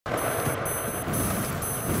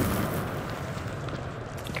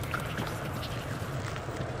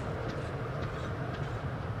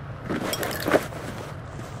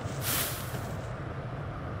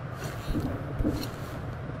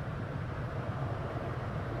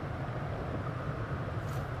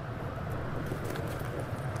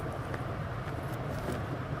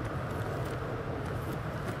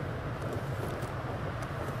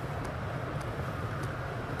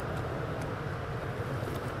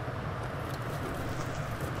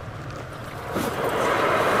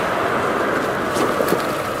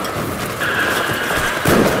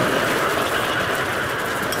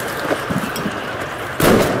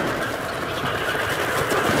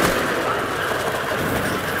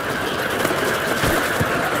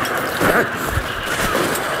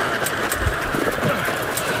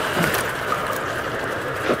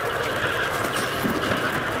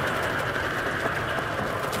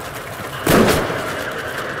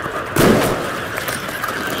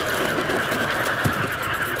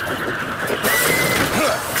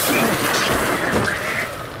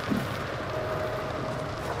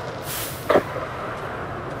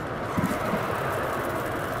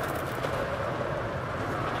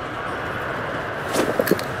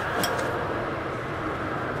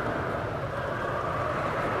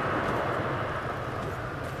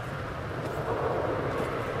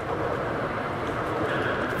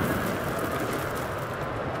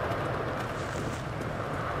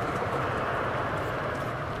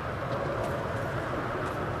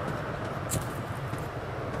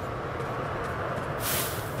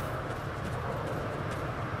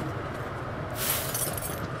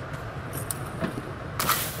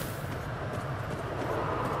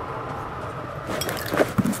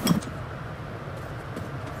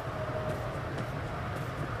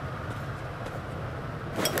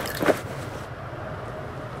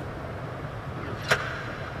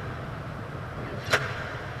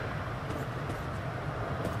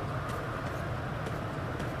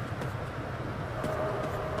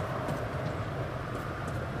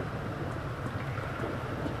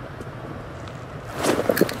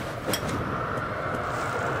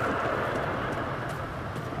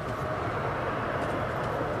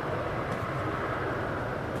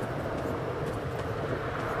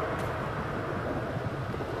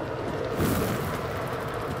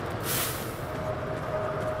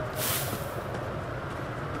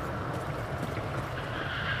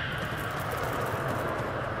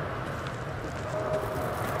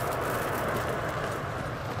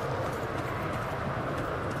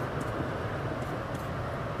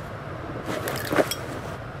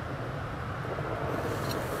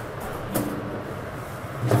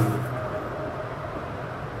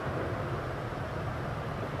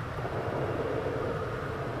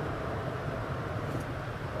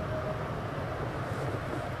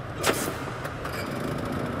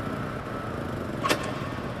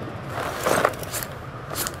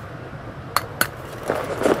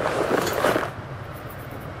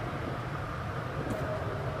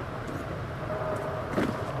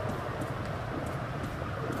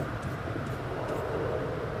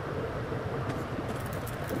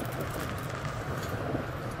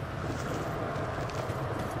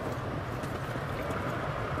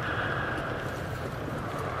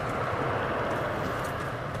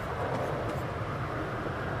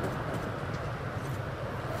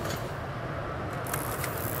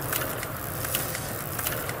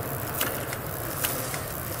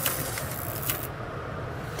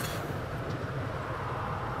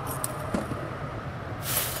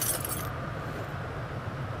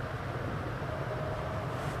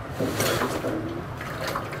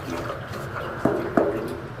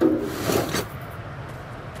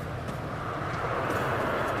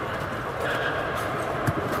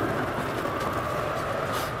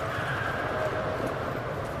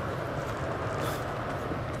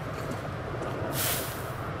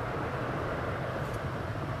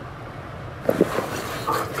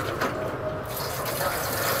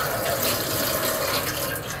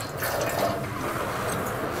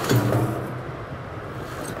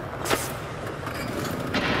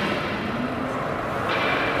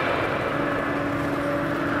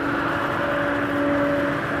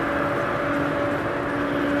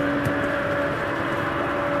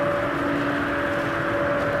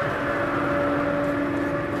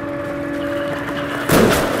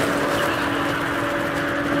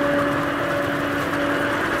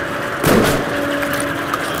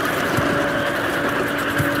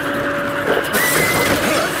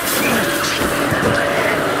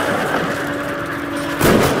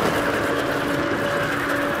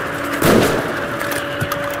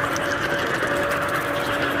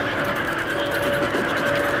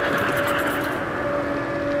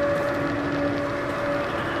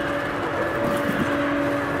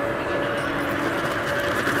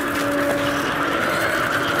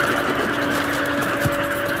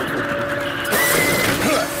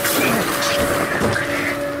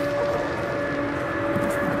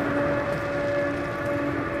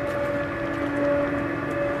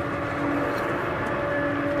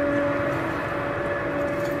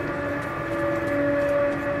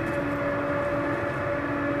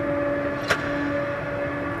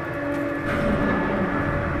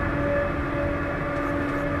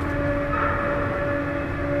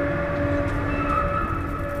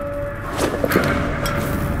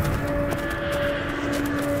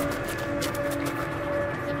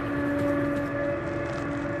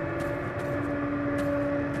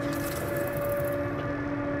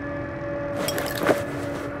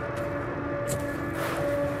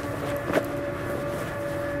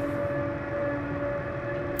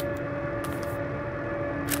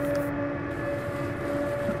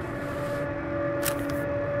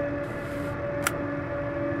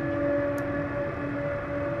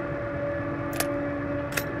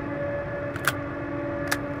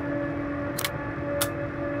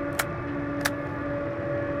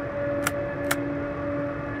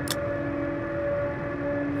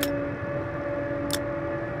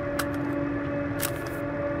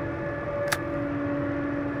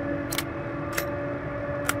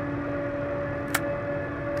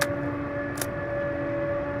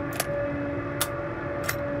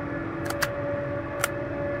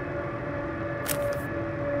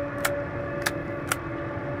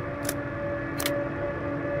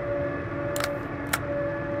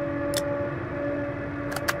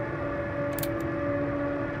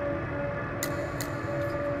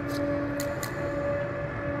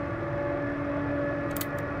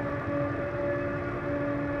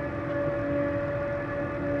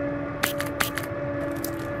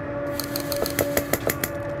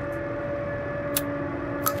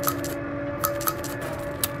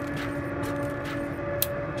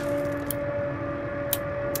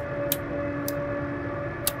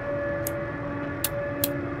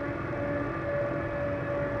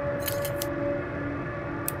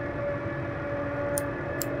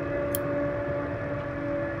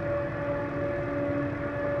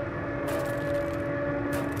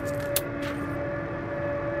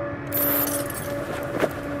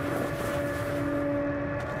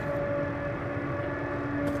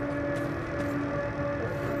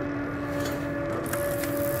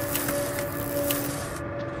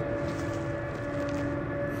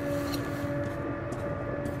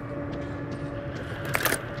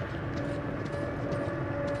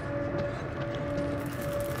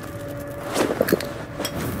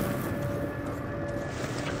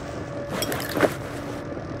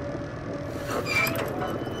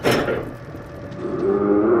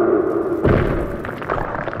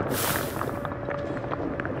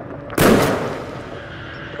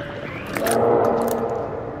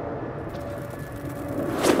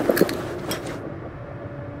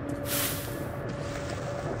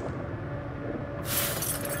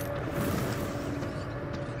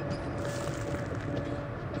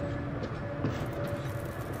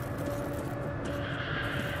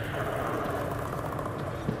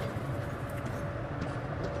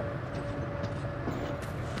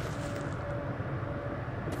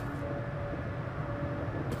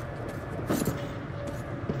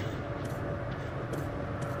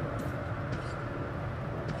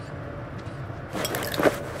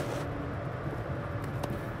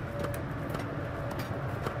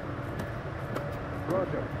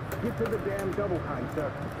Roger. Get to the dam double time,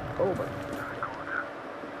 sir. Over.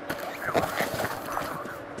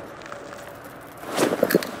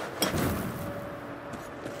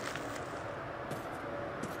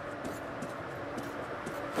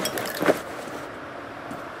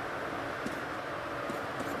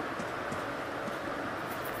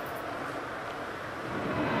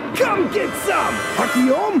 Come get some!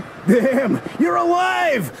 Artyom? Damn, you're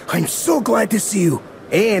alive! I'm so glad to see you.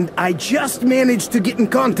 And I just managed to get in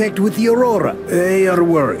contact with the Aurora. They are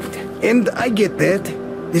worried. And I get that.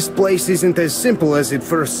 This place isn't as simple as it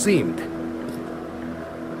first seemed.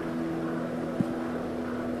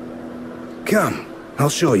 Come, I'll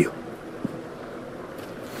show you.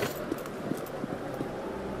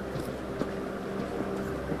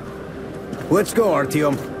 Let's go,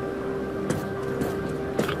 Artyom.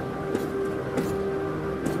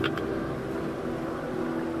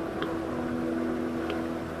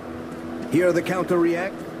 Hear the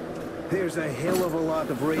counter-react? There's a hell of a lot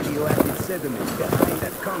of radioactive sediment behind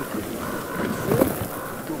that concrete. Soon,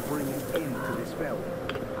 we'll bring an end to this valley.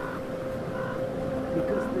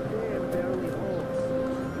 Because the dam barely holds.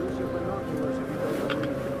 Use your binoculars if you don't believe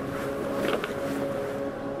me.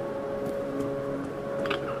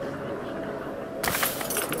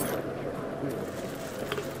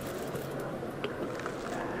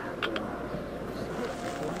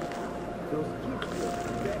 Those kids,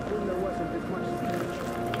 back when there wasn't as much siege.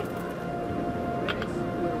 That's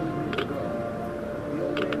where we need to go. The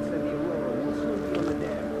old man said the Aurora will soon be on the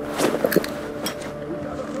dam. We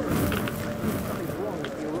gotta hurry. Something's wrong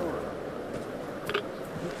with the Aurora.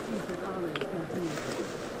 Let's see if it's on and continues.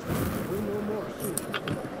 We'll know more soon.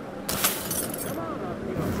 Come on,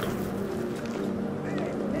 Artyom.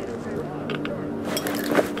 Hey, that's a wrong turn.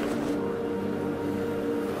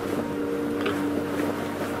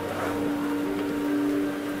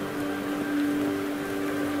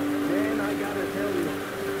 I gotta tell you.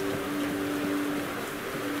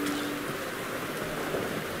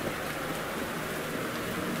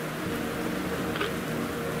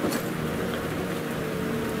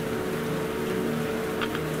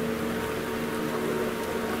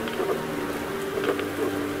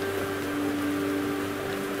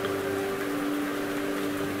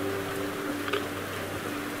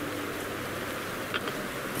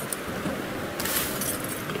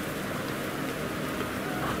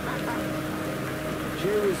 She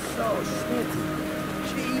was so sweet.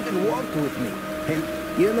 She even walked with me. And,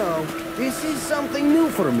 you know, this is something new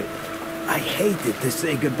for me. I hated to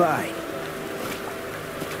say goodbye.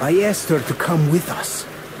 I asked her to come with us.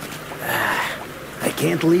 I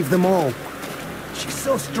can't leave them all. She's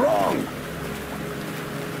so strong.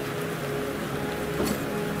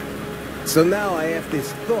 So now I have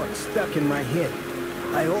this thought stuck in my head.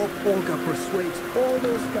 I hope Olga persuades all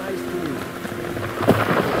those guys to leave.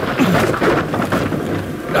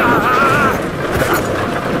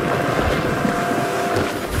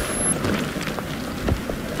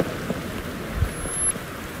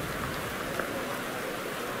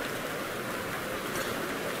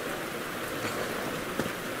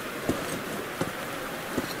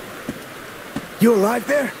 You alive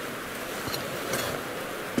there?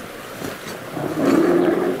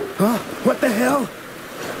 Huh? What the hell?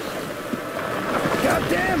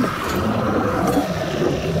 Goddamn!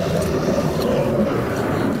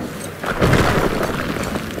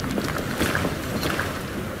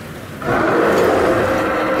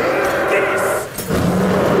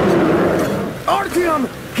 Artyom,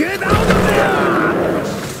 get out of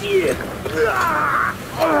there! Shit!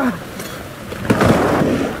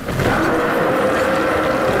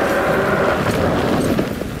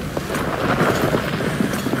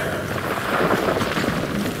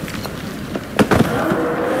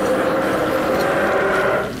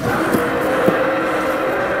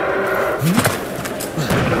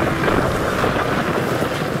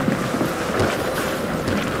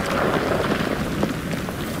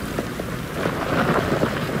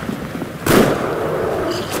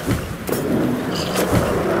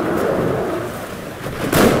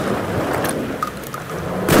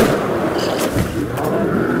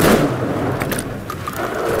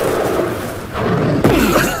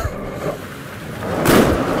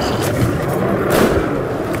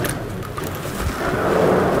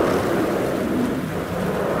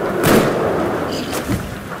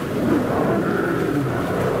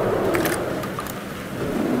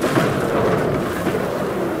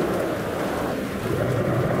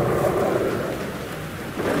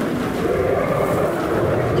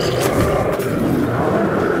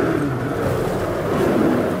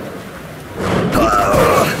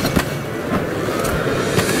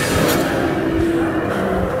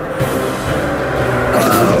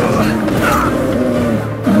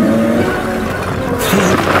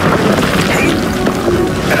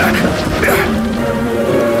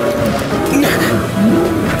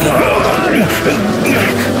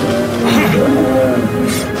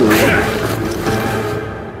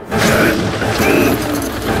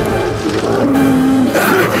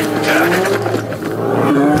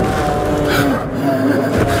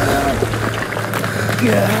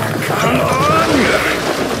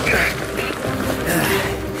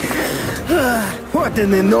 What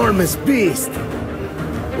an enormous beast!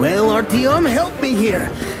 Well, Artyom, help me here.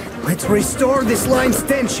 Let's restore this line's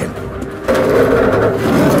tension.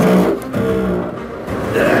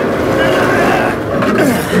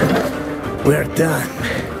 We're done.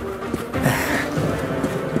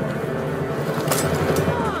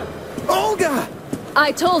 Olga!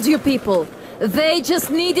 I told you people. They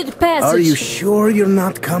just needed passage. Are you sure you're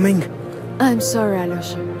not coming? I'm sorry,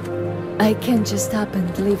 Alyosha. I can't just up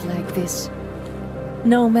and live like this.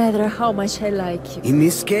 No matter how much I like you. In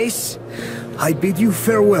this case, I bid you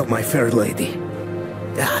farewell, my fair lady.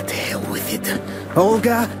 Ah, to hell with it.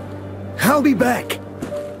 Olga, I'll be back.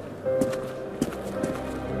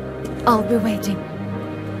 I'll be waiting.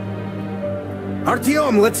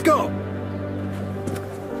 Artyom, let's go!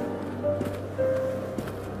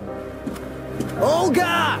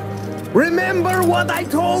 Olga! Remember what I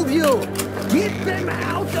told you! Get them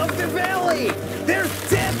out of the valley! There's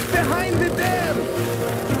death behind the dam!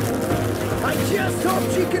 I just hope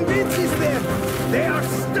she convinces them! They are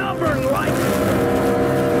stubborn like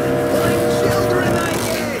children, I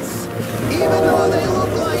guess! Even though they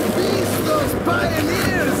look like beasts, those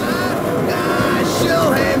pioneers, huh? Ah,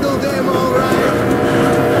 she'll handle them all right!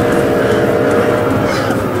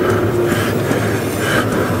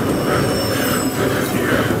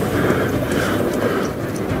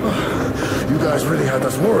 You guys really had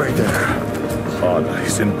us worried there. Anna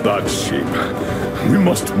is in bad shape. We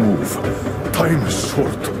must move. Time is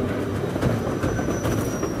short.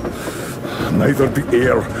 Neither the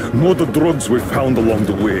air nor the drugs we found along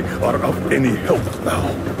the way are of any help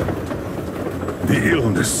now. The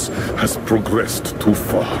illness has progressed too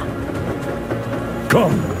far.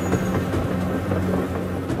 Come!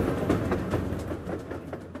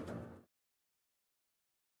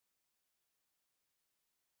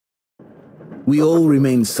 We all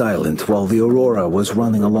remained silent while the Aurora was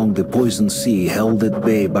running along the poison sea held at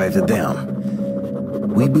bay by the dam.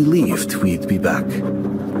 We believed we'd be back.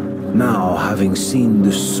 Now, having seen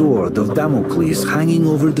the sword of Damocles hanging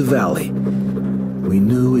over the valley, we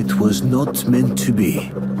knew it was not meant to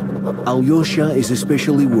be. Alyosha is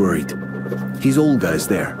especially worried. His Olga is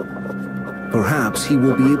there. Perhaps he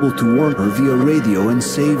will be able to warn her via radio and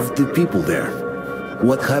save the people there.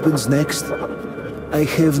 What happens next? I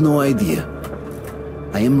have no idea.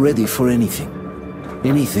 I am ready for anything.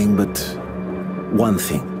 Anything but one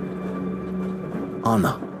thing.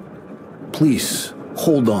 Anna, please,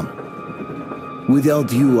 hold on.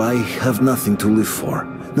 Without you, I have nothing to live for,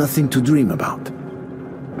 nothing to dream about.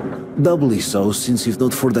 Doubly so, since if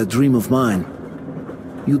not for that dream of mine,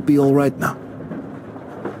 you'd be all right now.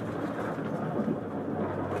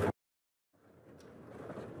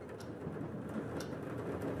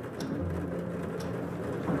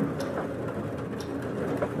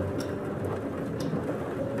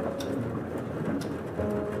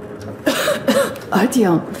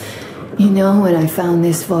 Artyom, you know, when I found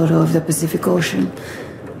this photo of the Pacific Ocean,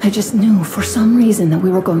 I just knew for some reason that we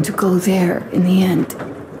were going to go there in the end.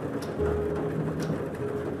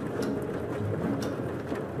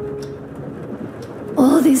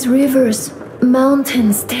 All these rivers,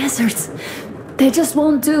 mountains, deserts, they just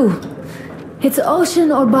won't do. It's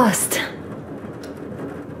ocean or bust.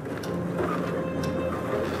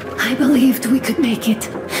 I believed we could make it.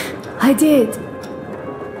 I did.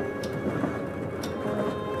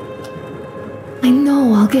 I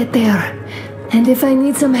know I'll get there. And if I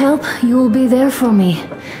need some help, you'll be there for me.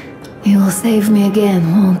 You'll save me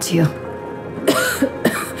again, won't you?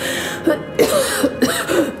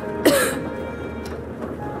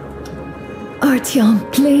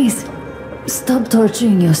 Artyom, please. Stop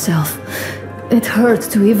torturing yourself. It hurts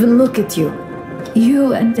to even look at you.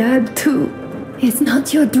 You and Dad too. It's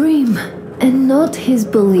not your dream, and not his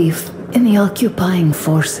belief in the occupying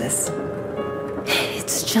forces.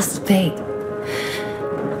 It's just fate.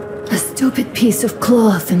 A stupid piece of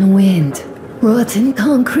cloth in the wind. Rotten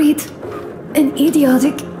concrete. An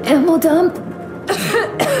idiotic ammo dump.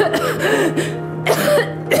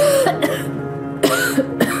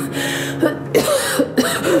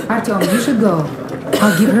 Artyom, you should go.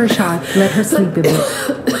 I'll give her a shot. Let her sleep a bit.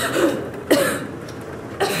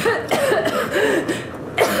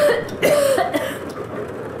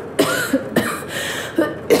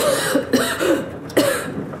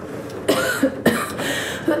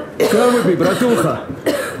 Come with me,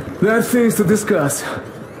 bratucha. There are things to discuss.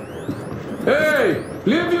 Hey!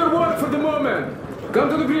 Leave your work for the moment! Come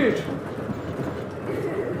to the bridge!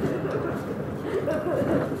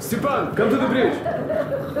 Stepan, come to the bridge!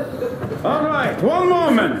 All right, one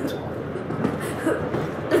moment.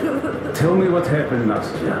 Tell me what happened,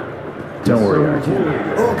 Nastya. Don't worry,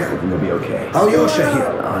 Artyom. Olga, You'll be okay. Alyosha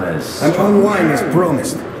here. Honest. I'm online as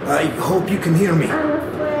promised. I hope you can hear me.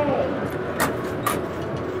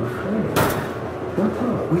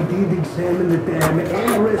 We did examine the dam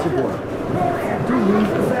and the reservoir. We'll have to leave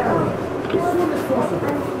the valley as soon as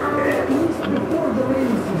possible. At least before the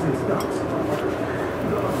rainy season starts.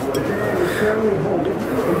 The dam is firmly holding,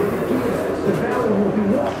 and if it gives, the valley will be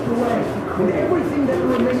washed away, and everything that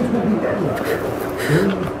remains will be deadlocked. Then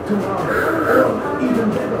tomorrow, or even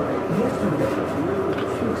better, yesterday.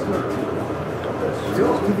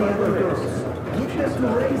 Talk to the other girls. Get them to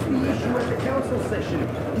raise the issue at the council session.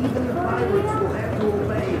 Even the pirates will have to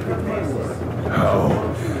obey if it passes. How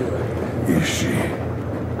is she?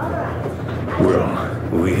 Well,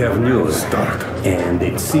 We have news, start. and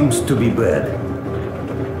it seems to be bad.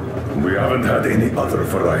 We haven't had any other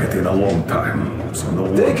variety in a long time, so no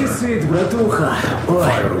Take a wonder. seat, bratucha.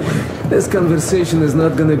 Fire away. This conversation is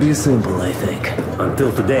not gonna be simple, I think.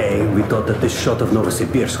 Until today, we thought that the shot of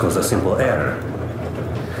Novosibirsk was a simple error.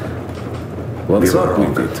 What's We were up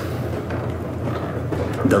with wrong. it?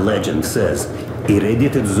 The legend says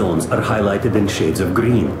irradiated zones are highlighted in shades of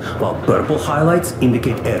green, while purple highlights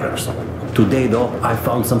indicate errors. Today, though, I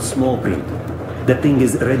found some small print. The thing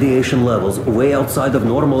is, radiation levels way outside of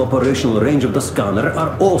normal operational range of the scanner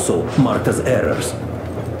are also marked as errors.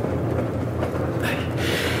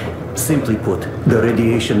 Simply put, the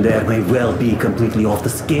radiation there may well be completely off the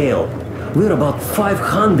scale. We're about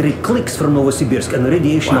 500 clicks from Novosibirsk, and the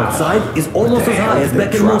radiation outside is almost as high as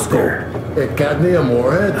back in Moscow. A cadmium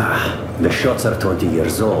warhead? The shots are 20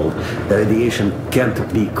 years old. The radiation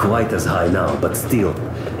can't be quite as high now, but still,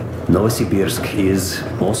 Novosibirsk is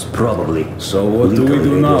most probably. So what do we lethally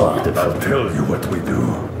do now? radioactive. I'll tell you what we do.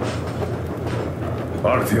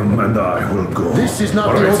 Artyom and I will go. This is not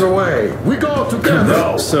All the right? other way. We go together.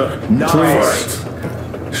 No, Sir, no. please.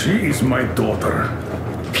 First, she is my daughter,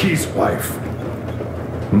 his wife.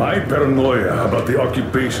 My paranoia about the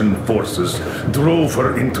occupation forces drove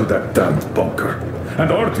her into that damned bunker. And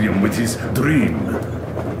Artyom with his dream.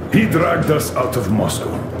 He dragged us out of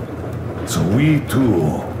Moscow. So we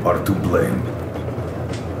too are to blame.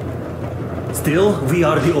 Still, we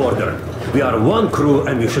are the order. We are one crew,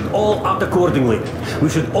 and we should all act accordingly. We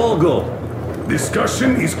should all go.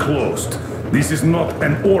 Discussion is closed. This is not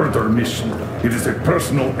an order mission. It is a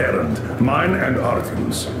personal errand, mine and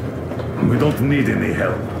Artyom's. We don't need any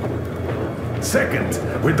help. Second,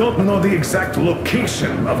 we don't know the exact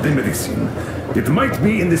location of the medicine. It might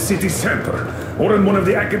be in the city center, or in one of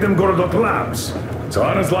the Academ Gorodok labs. So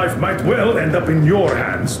Anna's life might well end up in your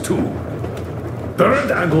hands, too.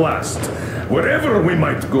 Third and last, wherever we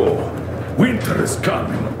might go, winter is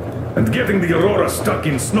coming. And getting the Aurora stuck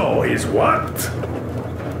in snow is what?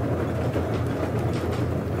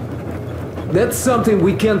 That's something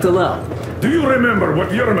we can't allow. Do you remember what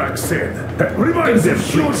Yermak said? Remind them,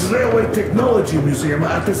 please. railway technology museum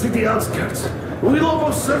at the city outskirts. We'll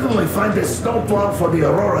almost certainly find a snowplow for the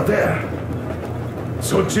Aurora there.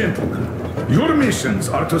 So, gentlemen, your missions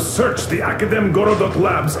are to search the Academ Gorodok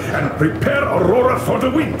labs and prepare Aurora for the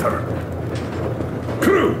winter.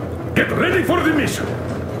 Crew, get ready for the mission.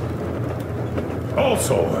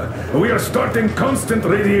 Also, we are starting constant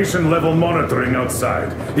radiation level monitoring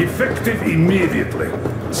outside, effective immediately.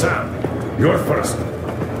 Sam, you're first.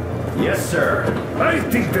 Yes, sir. I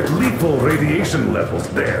think that lethal radiation levels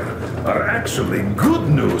there are actually good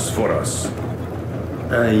news for us.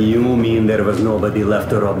 You mean there was nobody left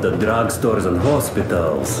to rob the drugstores and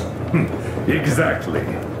hospitals? Exactly.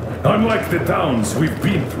 Unlike the towns we've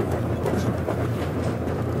been through.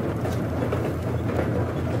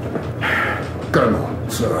 Colonel,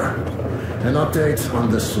 sir. An update on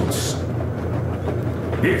the suits.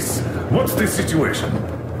 Yes, what's the situation?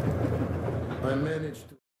 I managed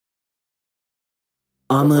to...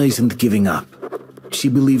 Anna isn't giving up. She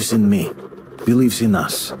believes in me, believes in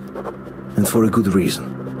us. And for a good reason.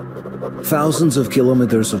 Thousands of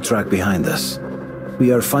kilometers of track behind us.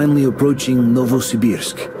 We are finally approaching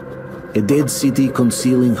Novosibirsk, a dead city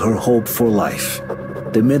concealing her hope for life.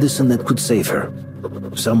 The medicine that could save her.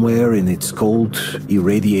 Somewhere in its cold,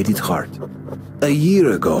 irradiated heart. A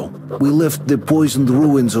year ago, we left the poisoned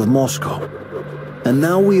ruins of Moscow. And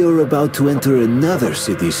now we are about to enter another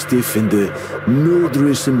city stiff in the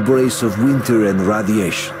murderous embrace of winter and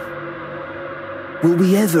radiation. Will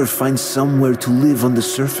we ever find somewhere to live on the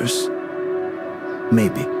surface?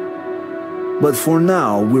 Maybe. But for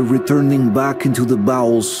now, we're returning back into the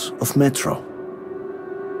bowels of Metro.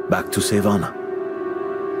 Back to Savannah.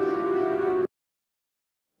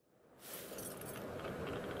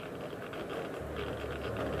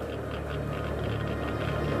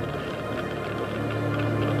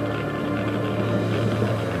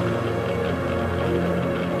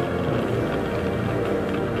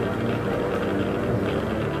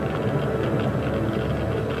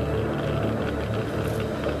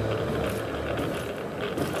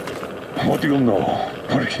 What do you know?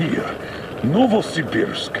 We're here.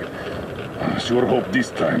 Novosibirsk. I sure hope this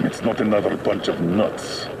time it's not another bunch of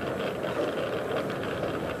nuts.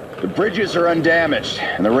 The bridges are undamaged,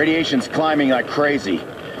 and the radiation's climbing like crazy.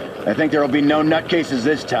 I think there'll be no nutcases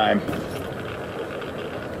this time.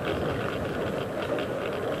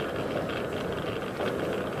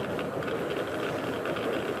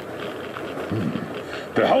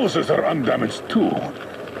 The houses are undamaged too.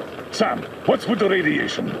 Sam, what's with the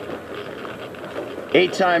radiation?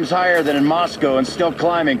 8 times higher than in Moscow and still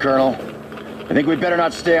climbing, Colonel. I think we'd better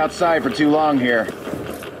not stay outside for too long here.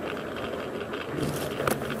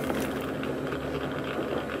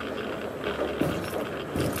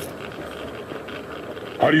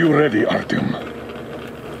 Are you ready, Artyom?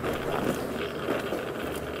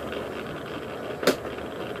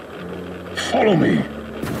 Follow me.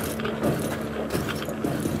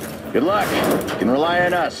 Good luck. You can rely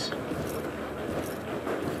on us.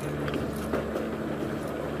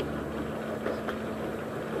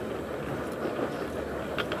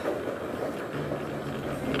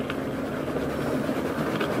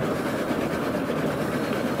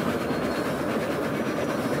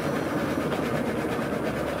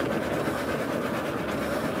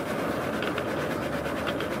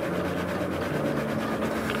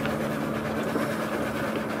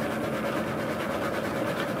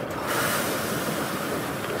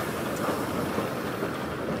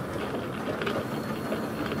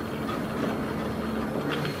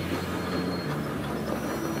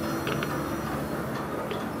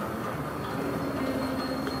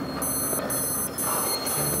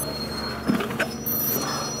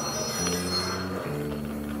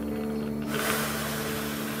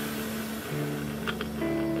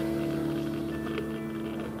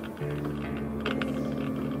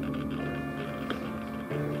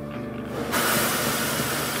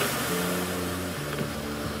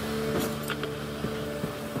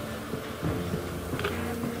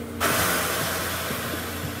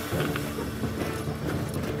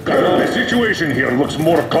 The situation here looks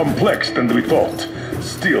more complex than we thought.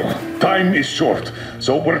 Still, time is short,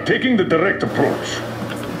 so we're taking the direct approach.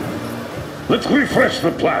 Let's refresh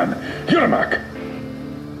the plan. Yermak!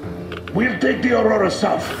 We'll take the Aurora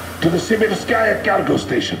south to the Sibirskaya cargo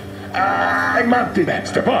station. I'm empty then.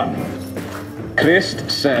 Stepan! Krist,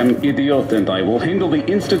 Sam, Idiot, and I will handle the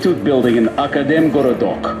Institute building in Akadem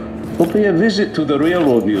Gorodok. We'll pay a visit to the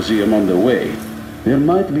Railroad Museum on the way. There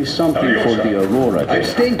might be something for the Aurora there. I'm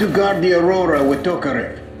staying to guard the Aurora with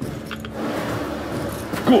Tokarev.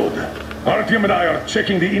 Good. Artyom and I are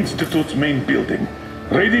checking the Institute's main building.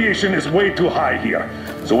 Radiation is way too high here,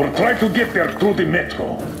 so we'll try to get there through the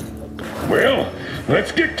metro. Well,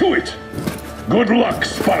 let's get to it. Good luck,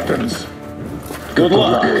 Spartans. Good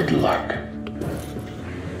luck. Good luck.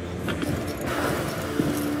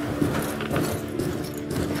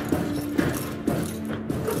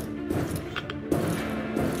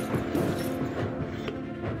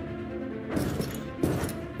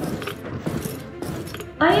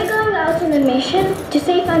 Are you going out on a mission to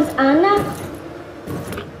save Aunt Anna?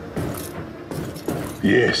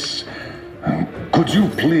 Yes. Could you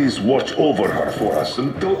please watch over her for us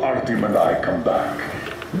until Artyom and I come back?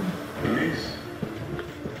 Please?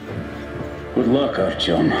 Good luck,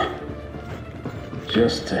 Artyom.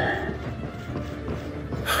 Just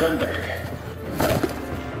come back.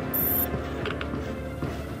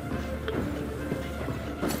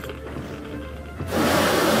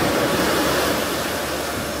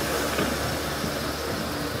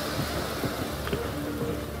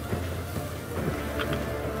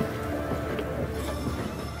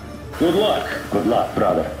 Good luck. Good luck,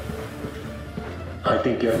 brother. I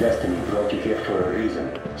think your destiny brought you here for a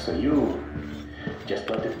reason, so you just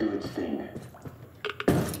let it do its thing.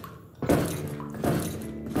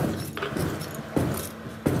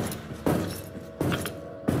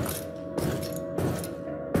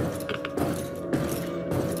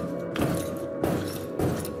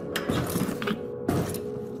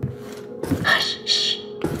 Hush, shh.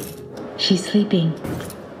 She's sleeping.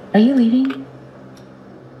 Are you leaving?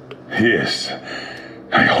 Yes.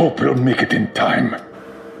 I hope we'll make it in time.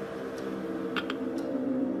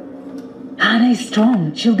 Anna is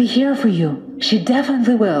strong. She'll be here for you. She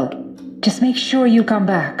definitely will. Just make sure you come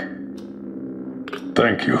back.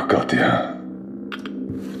 Thank you, Katya.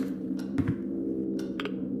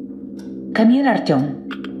 Come here, Artyom.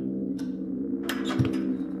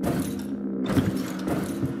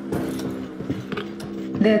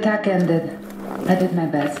 The attack ended. I did my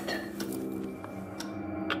best.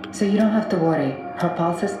 So you don't have to worry. Her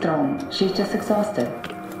pulse is strong. She's just exhausted.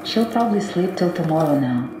 She'll probably sleep till tomorrow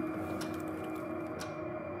now.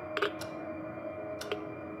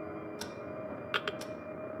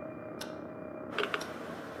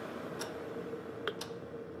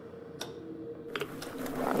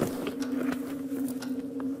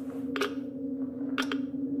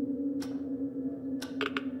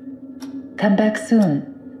 Come back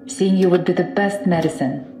soon. Seeing you would be the best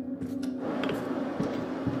medicine.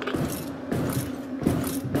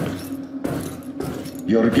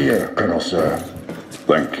 Your gear, Colonel, sir.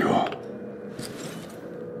 Thank you.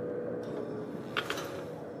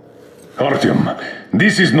 Artyom,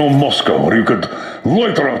 this is no Moscow where you could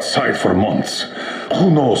loiter outside for months. Who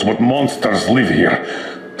knows what monsters live here?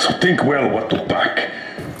 So think well what to pack.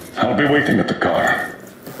 I'll be waiting at the car.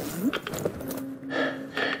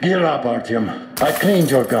 Gear up, Artyom. I cleaned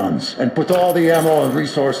your guns and put all the ammo and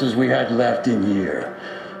resources we had left in here.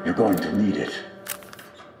 You're going to need it.